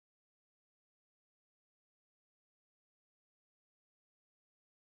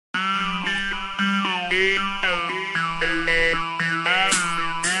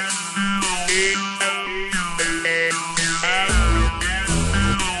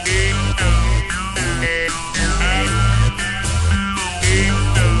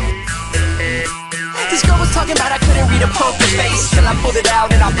to pump the face till I pull it out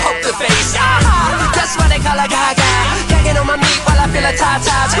and I poke the face. That's why they call her Gaga. Gagging on my meat while I feel a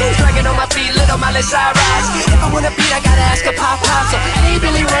tie-tie. Dragging on my feet, little Miley Cyrus. If I wanna beat, I gotta ask a pop-pop. So hey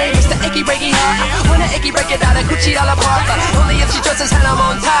Billy Ray, Mr. Icky Breaky Heart. Wanna icky break it out and Gucci all apart. But only if she dresses Hannah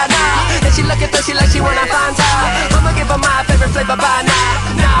Montana. And she looking thirsty like she wanna find time. I'ma give her my favorite flavor by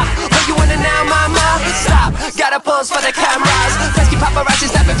nah. What you wanna now, mama? Stop, gotta pose for the cameras. Pesky paparazzi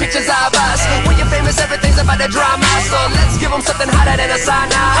snapping pictures of us. When you're famous, everything's about the drama. So let's give them something hotter than a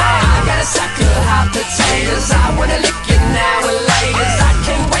sauna. I got a sack of hot potatoes. I wanna lick you now and laters. I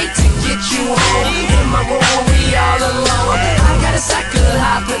can't wait to get you home. In my room, we all alone. I got a sack of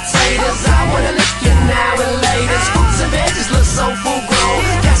hot potatoes. I wanna lick you now and laters. Fruits and veggies look so full grown.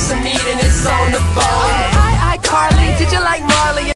 Got some meat and it's on the bone.